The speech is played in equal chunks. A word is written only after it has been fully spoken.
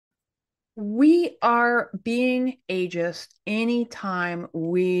We are being ageist anytime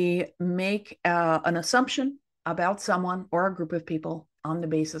we make an assumption about someone or a group of people on the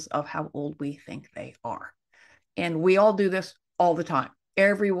basis of how old we think they are. And we all do this all the time.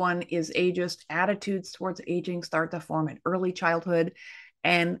 Everyone is ageist. Attitudes towards aging start to form in early childhood,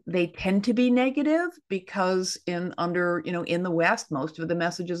 and they tend to be negative because in the West, most of the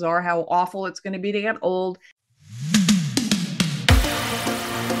messages are how awful it's going to be to get old.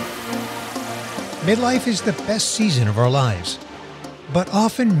 Midlife is the best season of our lives, but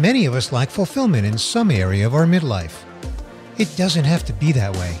often many of us lack fulfillment in some area of our midlife. It doesn't have to be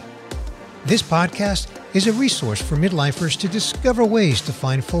that way. This podcast is a resource for midlifers to discover ways to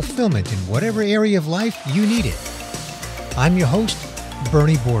find fulfillment in whatever area of life you need it. I'm your host,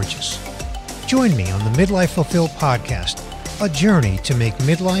 Bernie Borges. Join me on the Midlife Fulfilled podcast, a journey to make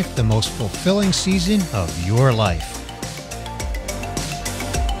midlife the most fulfilling season of your life.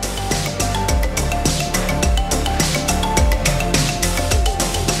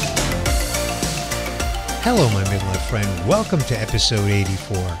 Hello, my midlife friend. Welcome to episode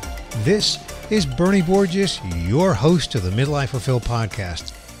 84. This is Bernie Borges, your host of the Midlife Fulfilled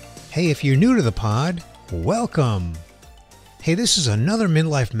podcast. Hey, if you're new to the pod, welcome. Hey, this is another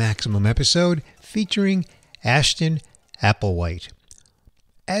Midlife Maximum episode featuring Ashton Applewhite.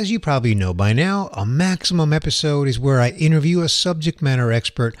 As you probably know by now, a Maximum episode is where I interview a subject matter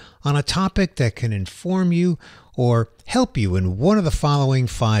expert on a topic that can inform you or help you in one of the following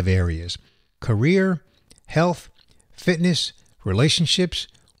 5 areas: career, health, fitness, relationships,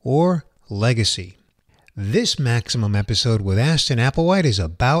 or legacy. This Maximum episode with Ashton Applewhite is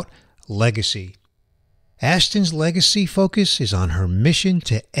about legacy. Ashton's legacy focus is on her mission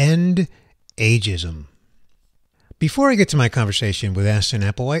to end ageism. Before I get to my conversation with Ashton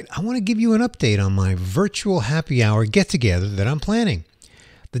Applewhite, I want to give you an update on my virtual happy hour get-together that I'm planning.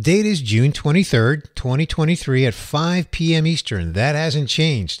 The date is June 23rd, 2023 at 5 p.m. Eastern. That hasn't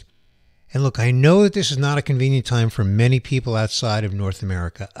changed. And look, I know that this is not a convenient time for many people outside of North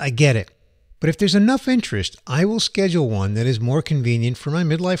America. I get it. But if there's enough interest, I will schedule one that is more convenient for my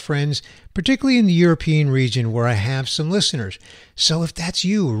midlife friends, particularly in the European region where I have some listeners. So if that's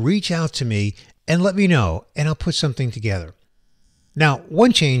you, reach out to me and let me know, and I'll put something together. Now,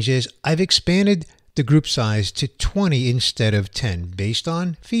 one change is I've expanded the group size to 20 instead of 10 based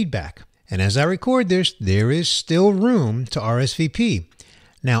on feedback. And as I record this, there is still room to RSVP.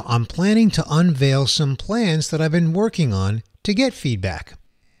 Now, I'm planning to unveil some plans that I've been working on to get feedback.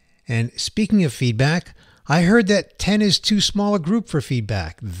 And speaking of feedback, I heard that 10 is too small a group for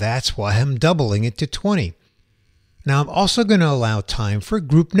feedback. That's why I'm doubling it to 20. Now, I'm also going to allow time for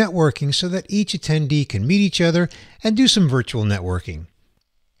group networking so that each attendee can meet each other and do some virtual networking.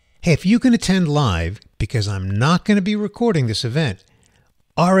 Hey, if you can attend live, because I'm not going to be recording this event,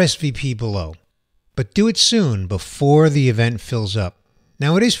 RSVP below. But do it soon before the event fills up.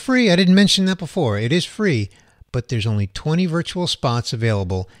 Now, it is free. I didn't mention that before. It is free, but there's only 20 virtual spots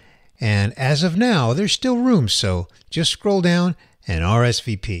available. And as of now, there's still room, so just scroll down and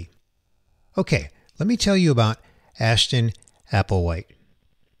RSVP. Okay, let me tell you about Ashton Applewhite.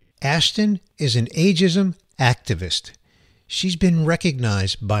 Ashton is an ageism activist. She's been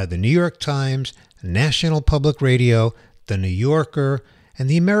recognized by the New York Times, National Public Radio, The New Yorker, and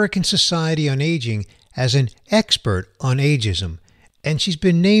the American Society on Aging as an expert on ageism. And she's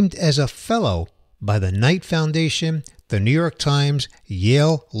been named as a fellow by the Knight Foundation, the New York Times,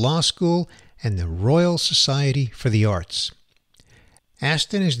 Yale Law School, and the Royal Society for the Arts.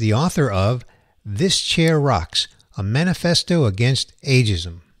 Ashton is the author of This Chair Rocks, a Manifesto Against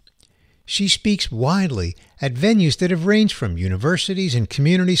Ageism. She speaks widely at venues that have ranged from universities and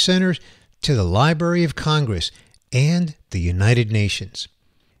community centers to the Library of Congress and the United Nations.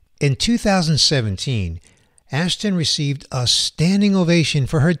 In 2017, Ashton received a standing ovation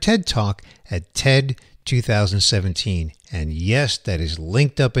for her TED Talk at TED 2017. And yes, that is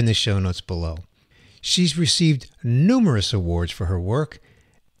linked up in the show notes below. She's received numerous awards for her work,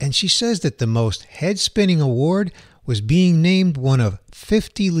 and she says that the most head-spinning award was being named one of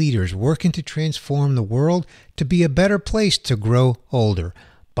 50 leaders working to transform the world to be a better place to grow older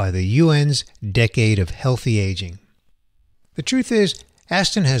by the UN's Decade of Healthy Aging. The truth is,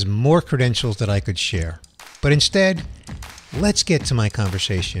 Ashton has more credentials that I could share. But instead, let's get to my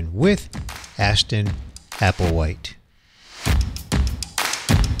conversation with Ashton Applewhite.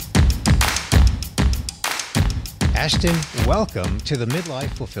 Ashton, welcome to the Midlife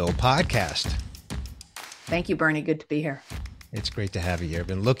Fulfilled podcast. Thank you, Bernie. Good to be here. It's great to have you here. I've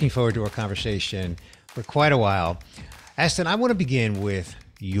been looking forward to our conversation for quite a while. Ashton, I want to begin with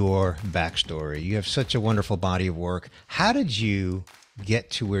your backstory. You have such a wonderful body of work. How did you get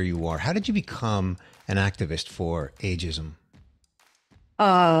to where you are? How did you become an activist for ageism?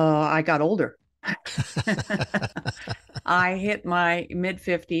 I got older. I hit my mid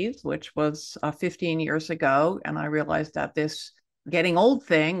 50s, which was 15 years ago, and I realized that this getting old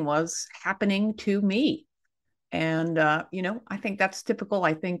thing was happening to me. And I think that's typical.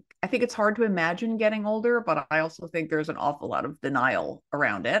 I think it's hard to imagine getting older, but I also think there's an awful lot of denial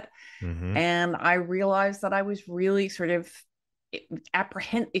around it. Hmm. And I realized that I was really sort of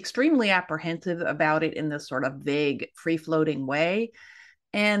extremely apprehensive about it in this sort of vague, free floating way.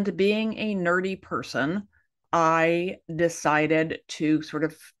 And being a nerdy person, I decided to sort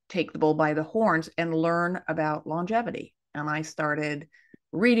of take the bull by the horns and learn about longevity. And I started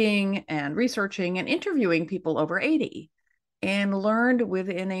reading and researching and interviewing people over 80 and learned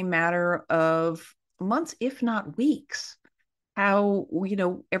within a matter of months, if not weeks, how,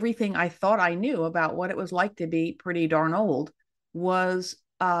 everything I thought I knew about what it was like to be pretty darn old was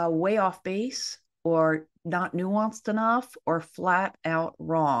way off base or not nuanced enough or flat out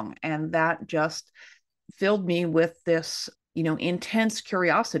wrong. And that just filled me with this intense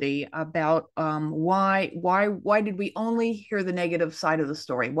curiosity about why did we only hear the negative side of the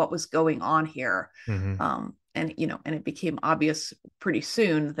story, what was going on here. Hmm. And it became obvious pretty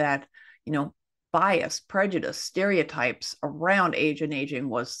soon that bias, prejudice, stereotypes around age and aging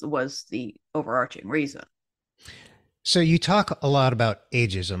was the overarching reason. So you talk a lot about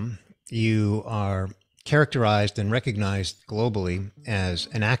ageism. You are characterized and recognized globally as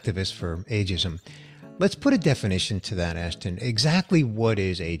an activist for ageism. Let's put a definition to that, Ashton. Exactly what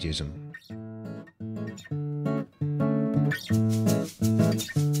is ageism?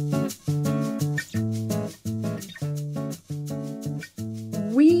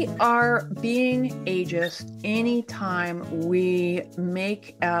 We are being ageist anytime we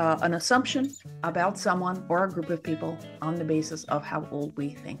make an assumption about someone or a group of people on the basis of how old we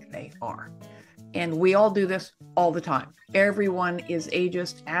think they are. And we all do this all the time. Everyone is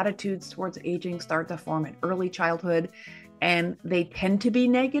ageist. Attitudes towards aging start to form in early childhood, and they tend to be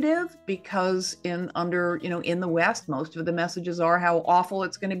negative because in the West, most of the messages are how awful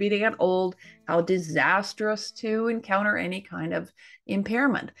it's going to be to get old, how disastrous to encounter any kind of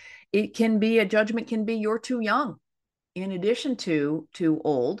impairment. A judgment can be you're too young in addition to too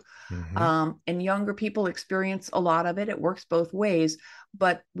old. Hmm. And younger people experience a lot of it. It works both ways,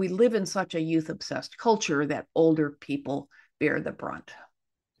 but we live in such a youth obsessed culture that older people bear the brunt.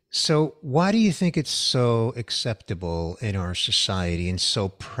 So why do you think it's so acceptable in our society and so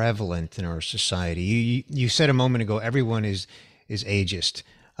prevalent in our society? You said a moment ago, everyone is ageist.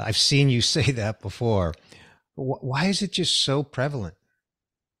 I've seen you say that before. Why is it just so prevalent?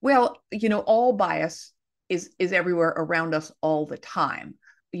 Well, all bias is everywhere around us all the time.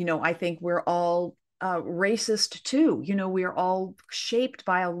 I think we're all racist too. We are all shaped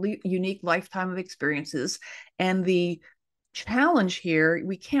by a unique lifetime of experiences. And the challenge here,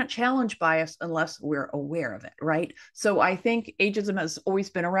 we can't challenge bias unless we're aware of it, right? So I think ageism has always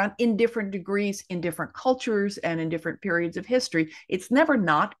been around in different degrees, in different cultures, and in different periods of history. It's never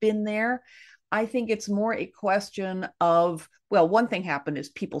not been there. I think it's more a question of, well, one thing happened is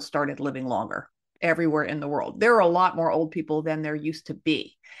people started living longer everywhere in the world. There are a lot more old people than there used to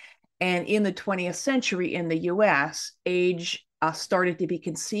be. And in the 20th century in the US, age started to be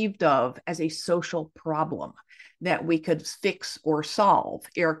conceived of as a social problem that we could fix or solve,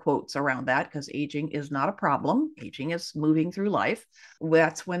 air quotes around that, because aging is not a problem. Aging is moving through life.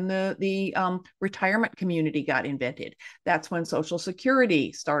 That's when the retirement community got invented. That's when Social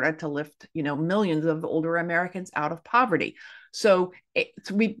Security started to lift, millions of older Americans out of poverty. So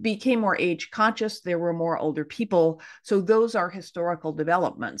we became more age conscious. There were more older people. So those are historical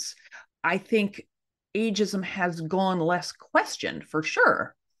developments. I think ageism has gone less questioned for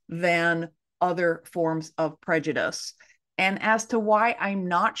sure than other forms of prejudice. And as to why, I'm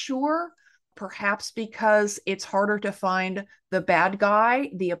not sure. Perhaps because it's harder to find the bad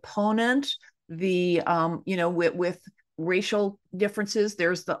guy, the opponent, with racial differences,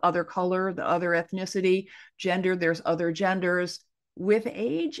 there's the other color, the other ethnicity, gender, there's other genders. With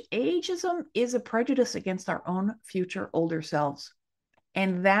ageism is a prejudice against our own future older selves.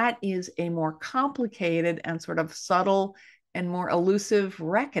 And that is a more complicated and sort of subtle and more elusive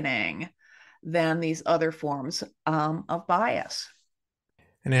reckoning than these other forms of bias.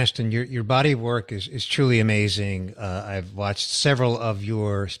 And Ashton, your body of work is truly amazing. I've watched several of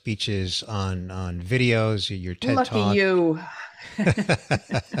your speeches on videos, your TED Lucky Talk. you.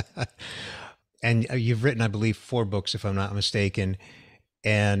 And you've written, I believe, 4 books, if I'm not mistaken.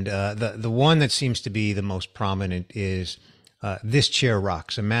 And the one that seems to be the most prominent is This Chair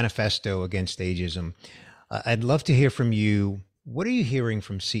Rocks, a manifesto against ageism. I'd love to hear from you What are you hearing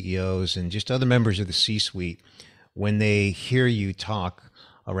from CEOs and just other members of the C-suite when they hear you talk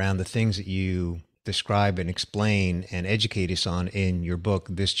around the things that you describe and explain and educate us on in your book,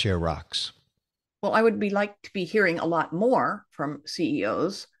 This Chair Rocks? Well, I would be like to be hearing a lot more from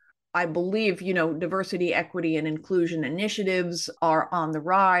CEOs. I believe, diversity, equity, and inclusion initiatives are on the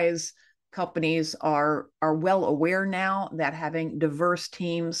rise. Companies are well aware now that having diverse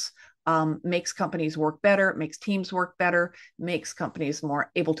teams makes companies work better, makes teams work better, makes companies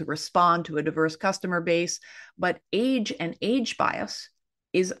more able to respond to a diverse customer base. But age and age bias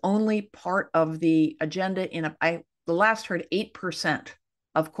is only part of the agenda. I the last heard 8%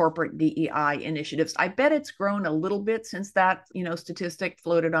 of corporate DEI initiatives. I bet it's grown a little bit since that, statistic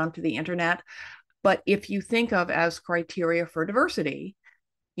floated onto the internet. But if you think of as criteria for diversity,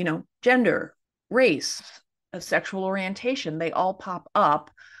 gender, race, sexual orientation, they all pop up.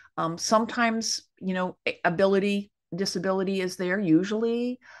 Sometimes, ability, disability is there.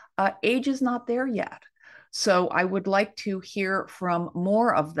 Usually, age is not there yet. So I would like to hear from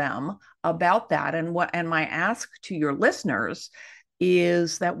more of them about that. And my ask to your listeners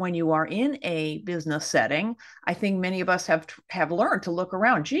is that when you are in a business setting, I think many of us have learned to look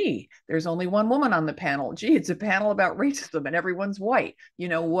around. Gee, there's only one woman on the panel. Gee, it's a panel about racism and everyone's white.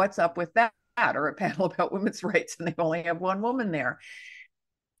 What's up with that? Or a panel about women's rights and they only have one woman there.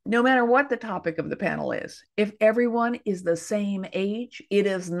 No matter what the topic of the panel is, if everyone is the same age, it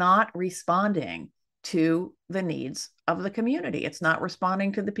is not responding to the needs of the community. It's not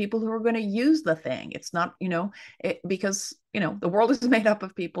responding to the people who are going to use the thing. It's not, because, the world is made up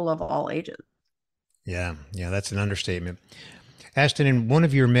of people of all ages. Yeah, that's an understatement. Ashton, in one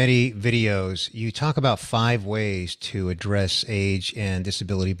of your many videos, you talk about 5 ways to address age and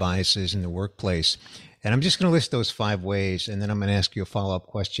disability biases in the workplace. And I'm just going to list those 5 ways, and then I'm going to ask you a follow-up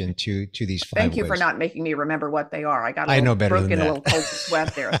question to these 5 ways. Thank you for not making me remember what they are. I know better than that. A little cold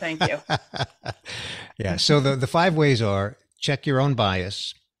sweat there. Thank you. Yeah. So the 5 ways are: check your own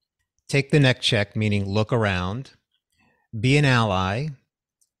bias, take the neck check, meaning look around, be an ally,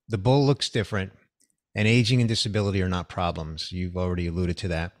 the bull looks different, and aging and disability are not problems. You've already alluded to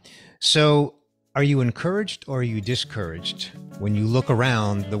that. So are you encouraged or are you discouraged when you look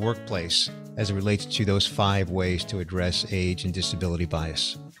around the workplace as it relates to those 5 ways to address age and disability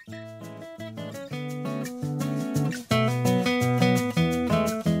bias?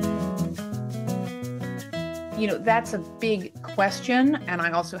 That's a big question. And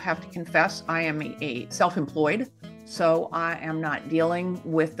I also have to confess, I am a self-employed. So I am not dealing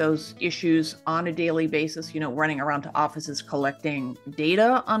with those issues on a daily basis, running around to offices collecting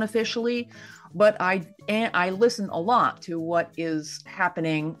data unofficially. But I listen a lot to what is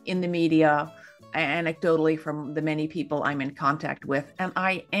happening in the media, anecdotally from the many people I'm in contact with. And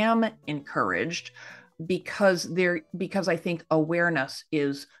I am encouraged because I think awareness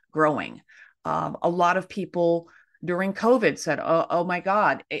is growing. A lot of people during COVID said, oh my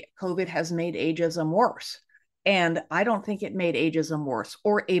God, COVID has made ageism worse. And I don't think it made ageism worse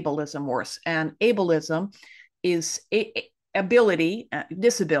or ableism worse. And ableism is ability,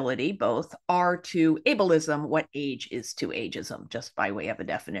 disability, both are to ableism what age is to ageism, just by way of a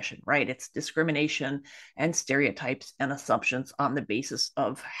definition, right? It's discrimination and stereotypes and assumptions on the basis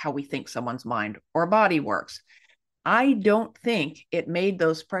of how we think someone's mind or body works. I don't think it made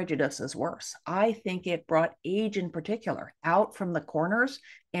those prejudices worse. I think it brought age in particular out from the corners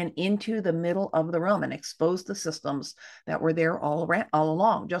and into the middle of the room and exposed the systems that were there all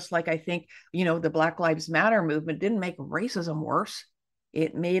along. Just like I think, the Black Lives Matter movement didn't make racism worse.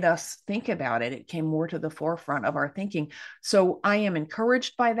 It made us think about it. It came more to the forefront of our thinking. So I am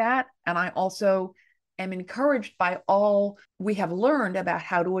encouraged by that. And I also am encouraged by all we have learned about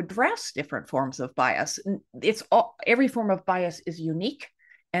how to address different forms of bias. Every form of bias is unique,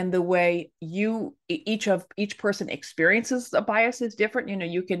 and the way each person experiences a bias is different.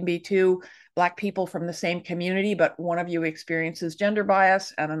 You can be 2 Black people from the same community, but one of you experiences gender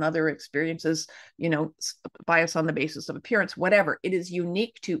bias and another experiences, bias on the basis of appearance. Whatever, it is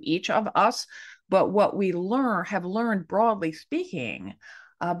unique to each of us. But what we have learned, broadly speaking,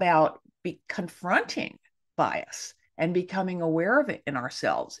 about confronting bias and becoming aware of it in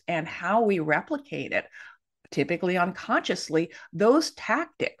ourselves and how we replicate it, typically unconsciously, those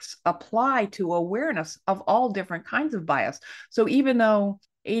tactics apply to awareness of all different kinds of bias. So even though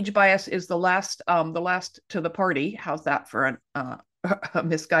age bias is the last to the party, how's that for a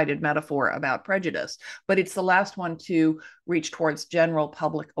misguided metaphor about prejudice, but it's the last one to reach towards general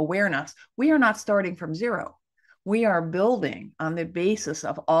public awareness, we are not starting from zero. We are building on the basis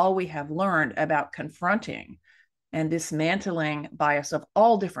of all we have learned about confronting and dismantling bias of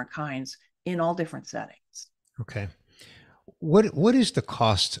all different kinds in all different settings. Okay. what is the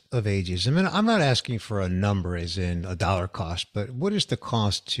cost of ageism? And I'm not asking for a number as in a dollar cost, but what is the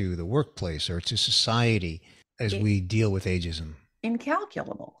cost to the workplace or to society as It, we deal with ageism?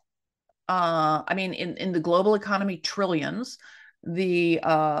 incalculable. I mean, in the global economy, trillions. The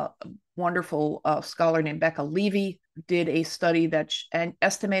wonderful scholar named Becca Levy did a study that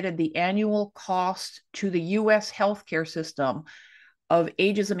estimated the annual cost to the U.S. healthcare system of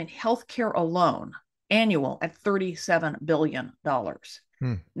ageism in healthcare alone, annual at $37 billion.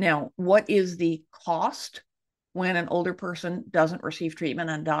 Hmm. Now, what is the cost when an older person doesn't receive treatment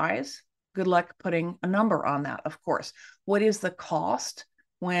and dies? Good luck putting a number on that, of course. What is the cost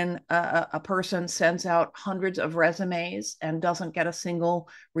when a person sends out hundreds of resumes and doesn't get a single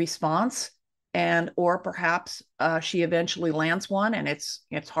response? And or perhaps she eventually lands one, and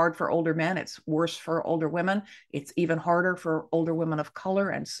it's hard for older men, it's worse for older women, it's even harder for older women of color,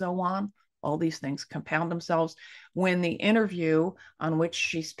 and so on. All these things compound themselves when the interview on which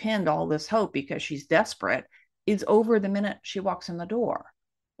she's pinned all this hope because she's desperate is over the minute she walks in the door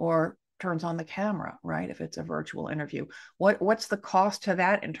or turns on the camera, right? If it's a virtual interview, what's the cost to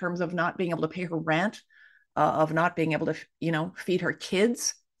that in terms of not being able to pay her rent, of not being able to, feed her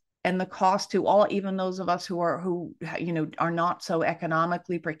kids, and the cost to all, even those of us who are not so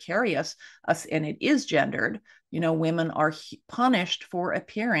economically precarious, us, and it is gendered. Women are punished for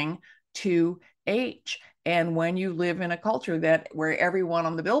appearing to age. And when you live in a culture where everyone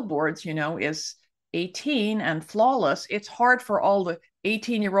on the billboards, is 18 and flawless, it's hard for all the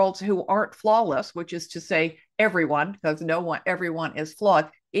 18-year-olds who aren't flawless, which is to say everyone, because everyone is flawed.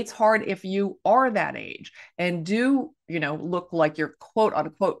 It's hard if you are that age and do, look like you're quote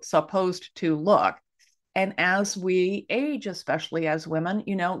unquote supposed to look. And as we age, especially as women,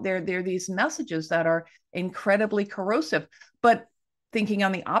 there are these messages that are incredibly corrosive. But thinking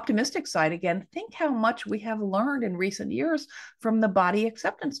on the optimistic side again, think how much we have learned in recent years from the body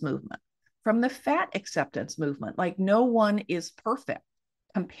acceptance movement, from the fat acceptance movement. Like, no one is perfect.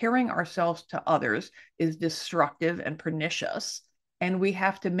 Comparing ourselves to others is destructive and pernicious. And we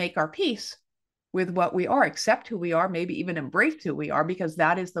have to make our peace with what we are, accept who we are, maybe even embrace who we are, because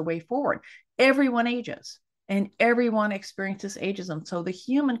that is the way forward. Everyone ages and everyone experiences ageism. So the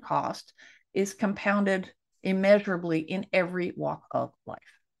human cost is compounded immeasurably in every walk of life.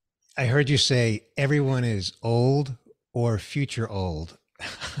 I heard you say everyone is old or future old.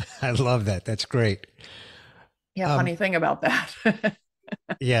 I love that. That's great. Yeah, Um, funny thing about that.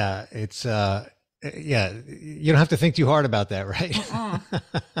 yeah, yeah, you don't have to think too hard about that, right?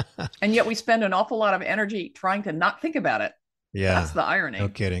 And yet we spend an awful lot of energy trying to not think about it. That's Yeah, the no irony.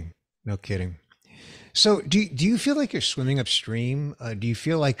 kidding. No kidding. So do you feel like you're swimming upstream? Do you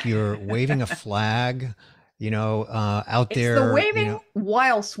feel like you're waving a flag, out It's the there, waving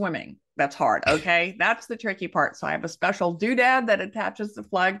while swimming that's hard. Okay. That's the tricky part. So I have a special doodad that attaches the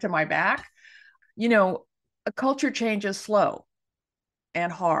flag to my back. You know, a culture change is slow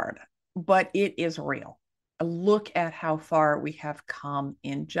and hard, but it is real. Look at how far we have come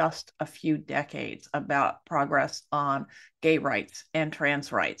in just a few decades about progress on gay rights and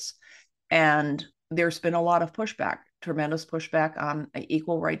trans rights. And there's been a lot of pushback, tremendous pushback on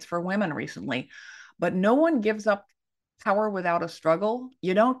equal rights for women recently. But no one gives up power without a struggle.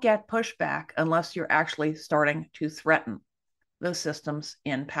 You don't get pushback unless you're actually starting to threaten the systems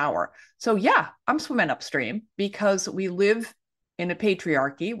in power. So, yeah, I'm swimming upstream because we live in a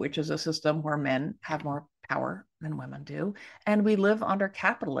patriarchy, which is a system where men have more power than women do. And we live under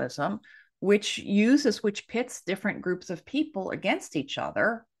capitalism, which pits different groups of people against each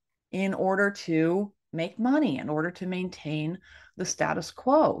other in order to make money, in order to maintain the status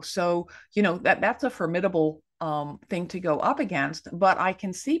quo. So, that's a formidable thing to go up against, but I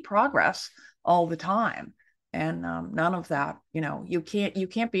can see progress all the time. And none of that, you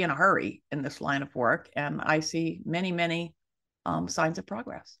can't be in a hurry in this line of work. And I see many, many signs of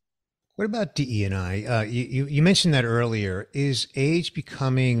progress. What about DE&I? You mentioned that earlier. Is age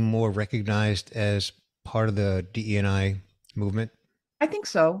becoming more recognized as part of the DE&I movement? I think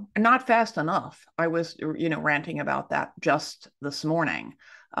so. Not fast enough. I was, ranting about that just this morning.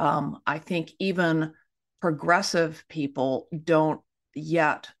 I think even progressive people don't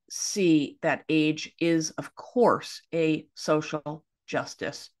yet see that age is, of course, a social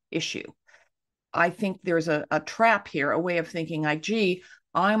justice issue. I think there's a trap here, a way of thinking like, gee,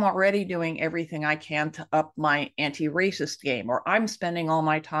 I'm already doing everything I can to up my anti-racist game, or I'm spending all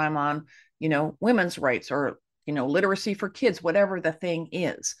my time on, women's rights or, literacy for kids, whatever the thing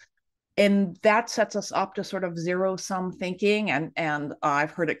is. And that sets us up to sort of zero sum thinking. And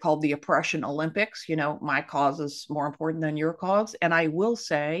I've heard it called the oppression Olympics. My cause is more important than your cause. And I will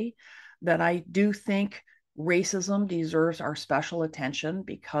say that I do think Racism deserves our special attention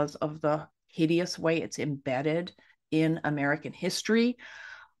because of the hideous way it's embedded in American history.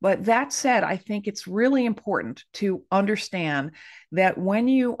 But that said, I think it's really important to understand that when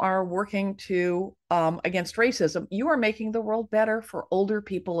you are working to against racism, you are making the world better for older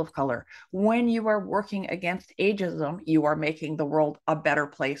people of color. When you are working against ageism, you are making the world a better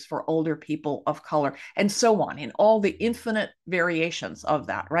place for older people of color, and so on, in all the infinite variations of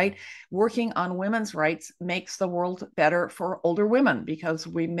that, right? Working on women's rights makes the world better for older women because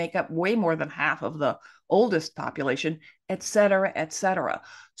we make up way more than half of the oldest population, et cetera, et cetera.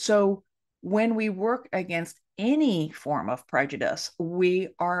 So when we work against any form of prejudice, we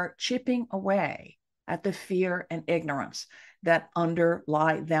are chipping away at the fear and ignorance that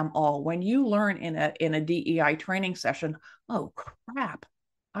underlie them all. When you learn in a DEI training session, oh crap,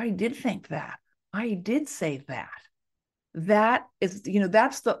 I did think that. I did say that. That is,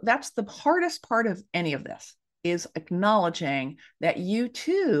 that's the hardest part of any of this, is acknowledging that you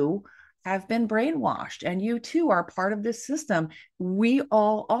too have been brainwashed and you too are part of this system. We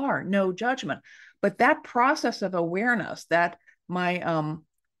all are, no judgment. But that process of awareness, that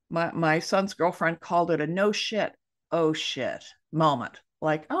my son's girlfriend called it a no shit, oh shit moment.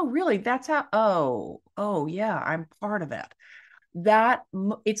 Like, oh really? That's how, oh yeah, I'm part of it. That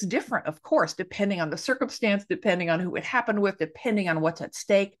it's different, of course, depending on the circumstance, depending on who it happened with, depending on what's at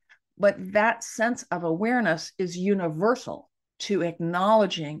stake. But that sense of awareness is universal to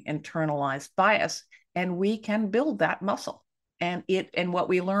acknowledging internalized bias, and we can build that muscle. And what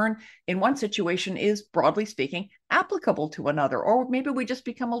we learn in one situation is, broadly speaking, applicable to another. Or maybe we just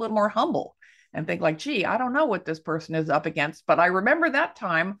become a little more humble and think like, gee, I don't know what this person is up against, but I remember that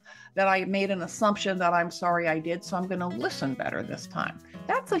time that I made an assumption that I'm sorry I did, so I'm going to listen better this time.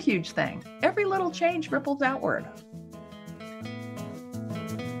 That's a huge thing. Every little change ripples outward.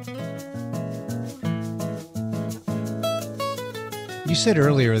 You said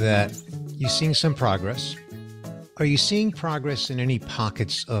earlier that you're seeing some progress. Are you seeing progress in any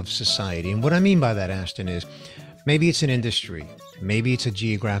pockets of society? And what I mean by that, Ashton, is maybe it's an industry, maybe it's a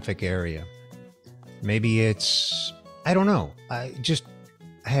geographic area, maybe it's, I don't know.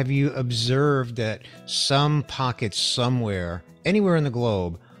 Have you observed that some pockets somewhere, anywhere in the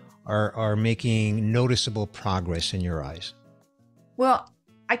globe, are making noticeable progress in your eyes? Well,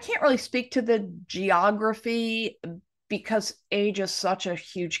 I can't really speak to the geography because age is such a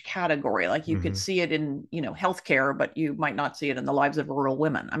huge category. Like you could see it in, healthcare, but you might not see it in the lives of rural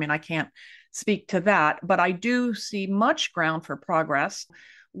women. I mean, I can't speak to that, but I do see much ground for progress.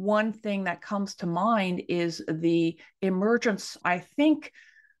 One thing that comes to mind is the emergence, I think,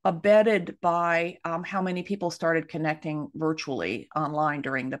 abetted by how many people started connecting virtually online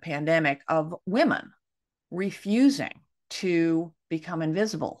during the pandemic, of women refusing to become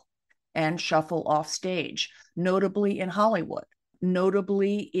invisible and shuffle off stage, notably in Hollywood,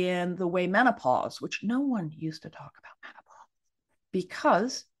 notably in the way menopause, which no one used to talk about menopause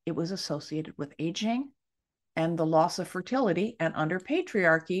because it was associated with aging and the loss of fertility. And under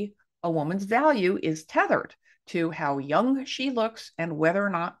patriarchy, a woman's value is tethered to how young she looks and whether or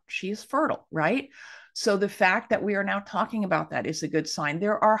not she's fertile, right? So the fact that we are now talking about that is a good sign.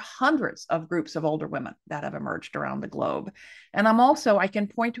 There are hundreds of groups of older women that have emerged around the globe. And I can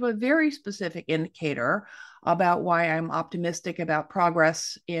point to a very specific indicator about why I'm optimistic about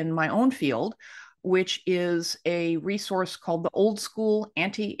progress in my own field, which is a resource called the Old School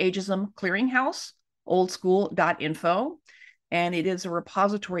Anti-Ageism Clearinghouse, oldschool.info. And it is a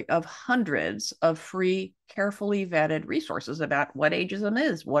repository of hundreds of free, carefully vetted resources about what ageism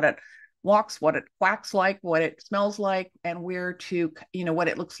is, what it walks, what it quacks like, what it smells like, and where to, what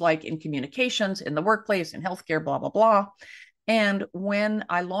it looks like in communications, in the workplace, in healthcare, blah, blah, blah. And when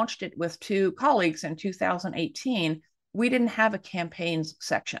I launched it with two colleagues in 2018, we didn't have a campaigns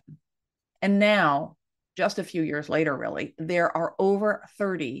section. And now, just a few years later, really, there are over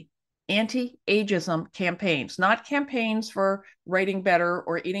 30 anti-ageism campaigns, not campaigns for writing better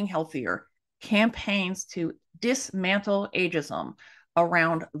or eating healthier, campaigns to dismantle ageism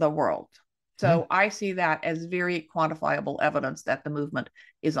around the world. So I see that as very quantifiable evidence that the movement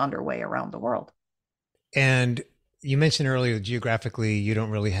is underway around the world. And you mentioned earlier, geographically, you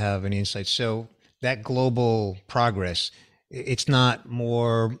don't really have any insight. So that global progress, it's not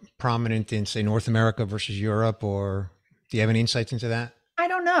more prominent in, say, North America versus Europe, or do you have any insights into that? I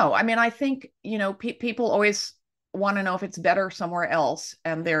don't know. I mean, I think, people always want to know if it's better somewhere else,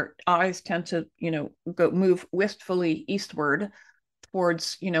 and their eyes tend to, move wistfully eastward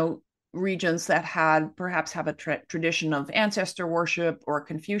towards, regions that had perhaps have a tradition of ancestor worship or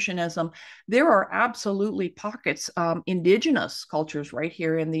Confucianism. There are absolutely pockets, indigenous cultures right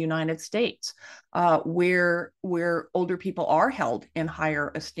here in the United States, where older people are held in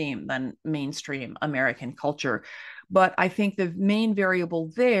higher esteem than mainstream American culture. But I think the main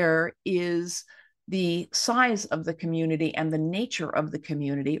variable there is the size of the community and the nature of the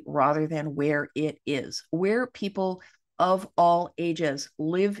community rather than where it is. Where people of all ages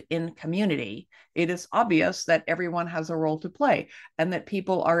live in community, it is obvious that everyone has a role to play and that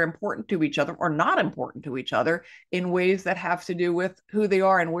people are important to each other or not important to each other in ways that have to do with who they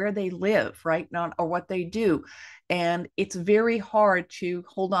are and where they live, right? Not or what they do. And it's very hard to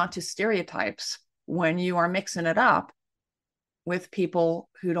hold on to stereotypes when you are mixing it up with people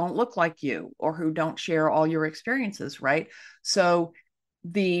who don't look like you or who don't share all your experiences, right? So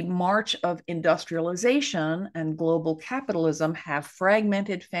the march of industrialization and global capitalism have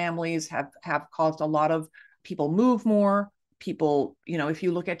fragmented families, have caused a lot of people move more. People, if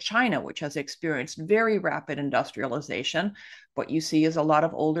you look at China, which has experienced very rapid industrialization, what you see is a lot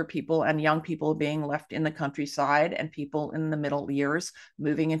of older people and young people being left in the countryside and people in the middle years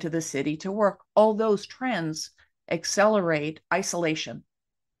moving into the city to work. All those trends accelerate isolation,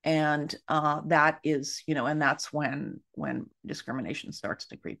 and that is, and that's when discrimination starts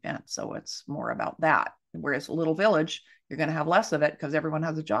to creep in. So it's more about that. Whereas a little village, you're going to have less of it because everyone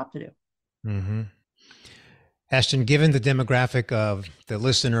has a job to do. Mm-hmm. Ashton, given the demographic of the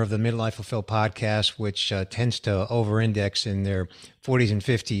listener of the Midlife Fulfilled podcast, which tends to over-index in their 40s and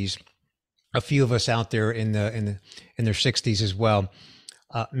 50s, a few of us out there in their 60s as well.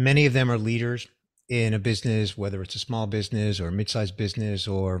 Many of them are leaders in a business, whether it's a small business or a mid-sized business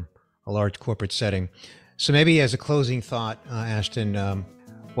or a large corporate setting. So maybe as a closing thought, Ashton,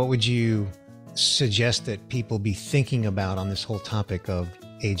 what would you suggest that people be thinking about on this whole topic of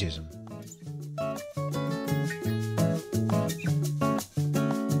ageism?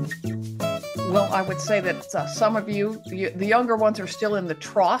 Well, I would say that some of you, the younger ones, are still in the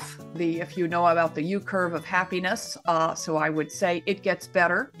trough, if you know about the U curve of happiness. So I would say it gets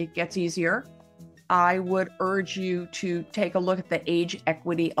better, it gets easier. I would urge you to take a look at the Age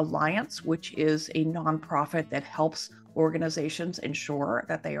Equity Alliance, which is a nonprofit that helps organizations ensure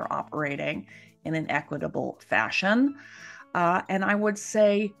that they are operating in an equitable fashion. And I would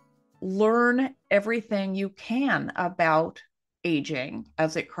say learn everything you can about aging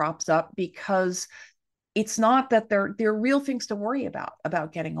as it crops up, because it's not that they're real things to worry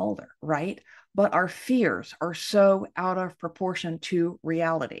about getting older, right? But our fears are so out of proportion to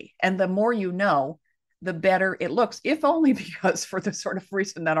reality. And the more you know, the better it looks, if only because for the sort of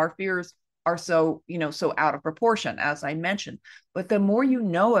reason that our fears are so out of proportion, as I mentioned. But the more you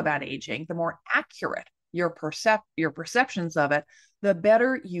know about aging, the more accurate your perceptions of it, the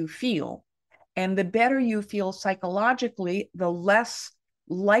better you feel. And the better you feel psychologically, the less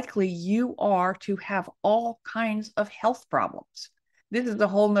likely you are to have all kinds of health problems. This is a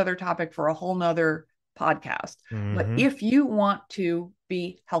whole nother topic for a whole nother podcast. Mm-hmm. But if you want to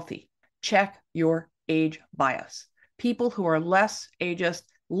be healthy, check your age bias. People who are less ageist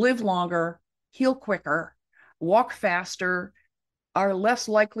live longer, heal quicker, walk faster, are less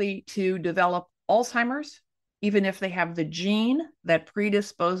likely to develop Alzheimer's, even if they have the gene that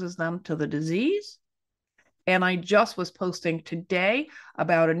predisposes them to the disease. And I just was posting today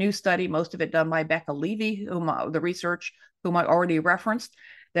about a new study, most of it done by Becca Levy, whom I already referenced,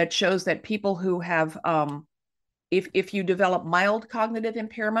 that shows that people who have, if you develop mild cognitive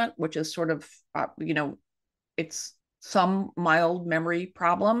impairment, which is sort of, it's some mild memory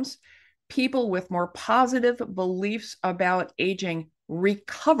problems, people with more positive beliefs about aging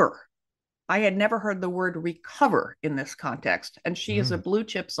recover. I had never heard the word recover in this context, and she is a blue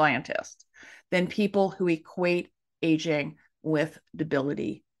chip scientist, than people who equate aging with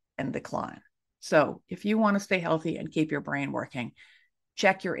debility and decline. So if you want to stay healthy and keep your brain working,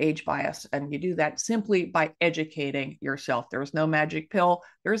 check your age bias. And you do that simply by educating yourself. There's no magic pill.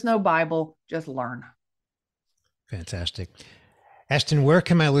 There's no Bible. Just learn. Fantastic. Ashton, where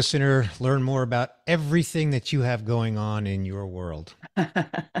can my listener learn more about everything that you have going on in your world?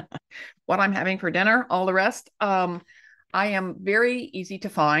 What I'm having for dinner, all the rest. I am very easy to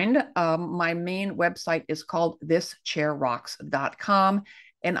find. My main website is called thischairrocks.com.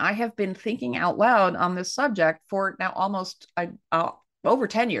 And I have been thinking out loud on this subject for now almost over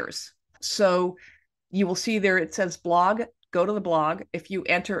 10 years. So you will see there, it says blog. Go to the blog. If you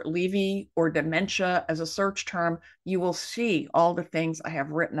enter Levy or dementia as a search term, you will see all the things I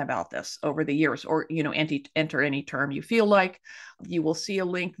have written about this over the years, or, enter any term you feel like. You will see a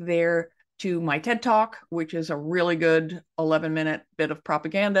link there to my TED Talk, which is a really good 11-minute bit of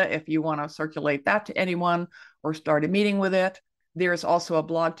propaganda if you want to circulate that to anyone or start a meeting with it. There's also a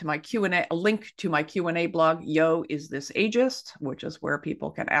blog to my Q&A, a link to my Q&A blog, Yo, Is This Ageist?, which is where people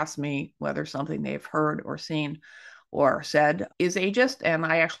can ask me whether something they've heard or seen or said is ageist. And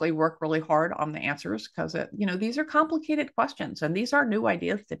I actually work really hard on the answers because, these are complicated questions and these are new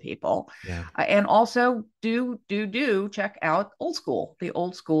ideas to people. Yeah. And also do check out Old School, the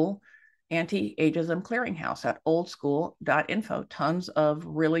Old School Anti-Ageism Clearinghouse at oldschool.info. Tons of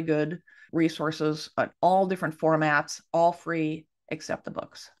really good resources at all different formats, all free except the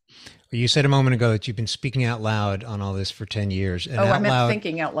books. You said a moment ago that you've been speaking out loud on all this for 10 years. And I meant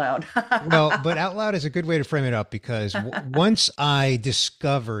thinking out loud. Well, but out loud is a good way to frame it up because once I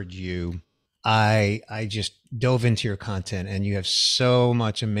discovered you, I just dove into your content, and you have so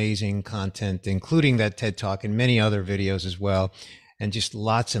much amazing content, including that TED Talk and many other videos as well, and just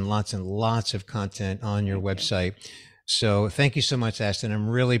lots and lots and lots of content on your website. So thank you so much, Ashton. I'm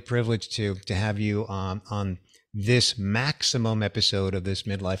really privileged to have you on this maximum episode of this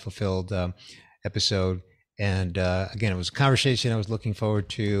Midlife Fulfilled episode. And again, it was a conversation I was looking forward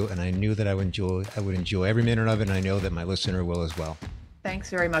to, and I knew that I would enjoy every minute of it, and I know that my listener will as well. Thanks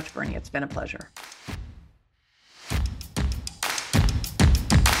very much, Bernie. It's been a pleasure.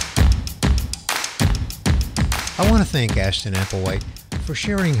 I want to thank Ashton Applewhite for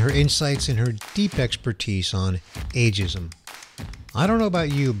sharing her insights and her deep expertise on ageism. I don't know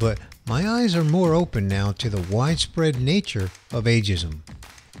about you, but my eyes are more open now to the widespread nature of ageism.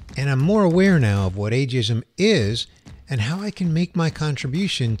 And I'm more aware now of what ageism is and how I can make my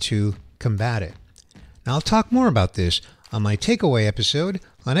contribution to combat it. Now, I'll talk more about this on my takeaway episode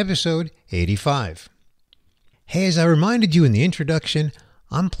on episode 85. Hey, as I reminded you in the introduction,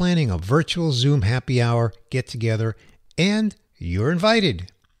 I'm planning a virtual Zoom happy hour get-together, and you're invited.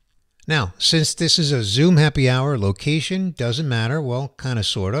 Now, since this is a Zoom happy hour, location doesn't matter. Well, kind of,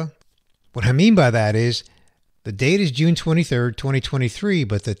 sort of. What I mean by that is the date is June 23rd, 2023,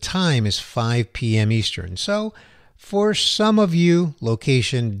 but the time is 5 p.m. Eastern. So for some of you,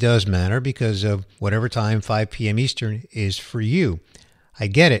 location does matter because of whatever time 5 p.m. Eastern is for you. I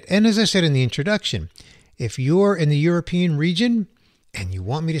get it. And as I said in the introduction, if you're in the European region and you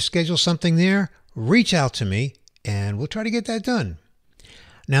want me to schedule something there, reach out to me and we'll try to get that done.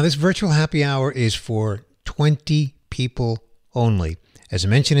 Now, this virtual happy hour is for 20 people only. As I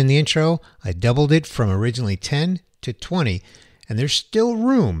mentioned in the intro, I doubled it from originally 10 to 20, and there's still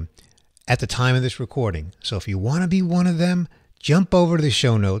room at the time of this recording. So if you want to be one of them, jump over to the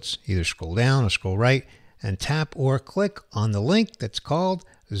show notes, either scroll down or scroll right, and tap or click on the link that's called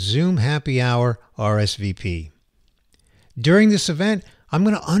Zoom Happy Hour RSVP. During this event, I'm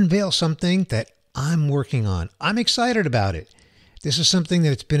going to unveil something that I'm working on. I'm excited about it. This is something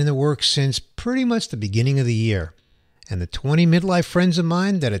that's been in the works since pretty much the beginning of the year. And the 20 midlife friends of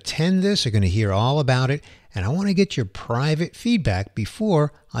mine that attend this are going to hear all about it, and I want to get your private feedback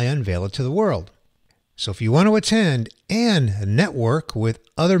before I unveil it to the world. So if you want to attend and network with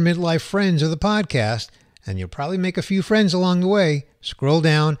other midlife friends of the podcast, and you'll probably make a few friends along the way, scroll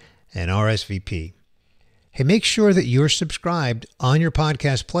down and RSVP. Hey, make sure that you're subscribed on your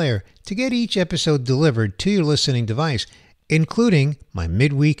podcast player to get each episode delivered to your listening device, including my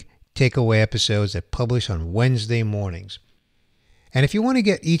midweek takeaway episodes that publish on Wednesday mornings. And if you want to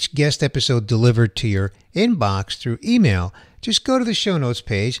get each guest episode delivered to your inbox through email, just go to the show notes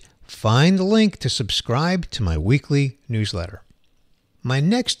page, find the link to subscribe to my weekly newsletter. My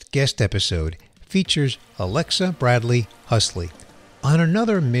next guest episode features Alexa Bradley Husley on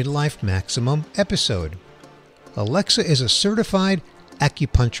another Midlife Maximum episode. Alexa is a certified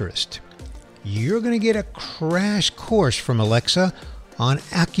acupuncturist. You're going to get a crash course from Alexa on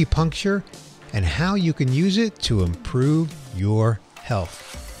acupuncture and how you can use it to improve your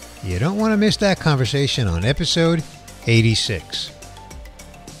health. You don't want to miss that conversation on episode 86.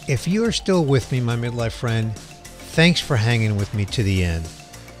 If you're still with me, my midlife friend, thanks for hanging with me to the end.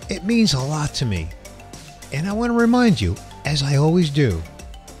 It means a lot to me. And I want to remind you, as I always do,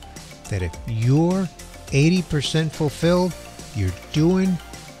 that if you're 80% fulfilled, you're doing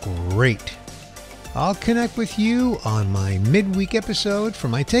great. I'll connect with you on my midweek episode for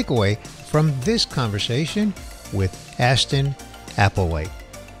my takeaway from this conversation with Ashton Applewhite.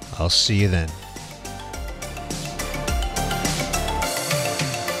 I'll see you then.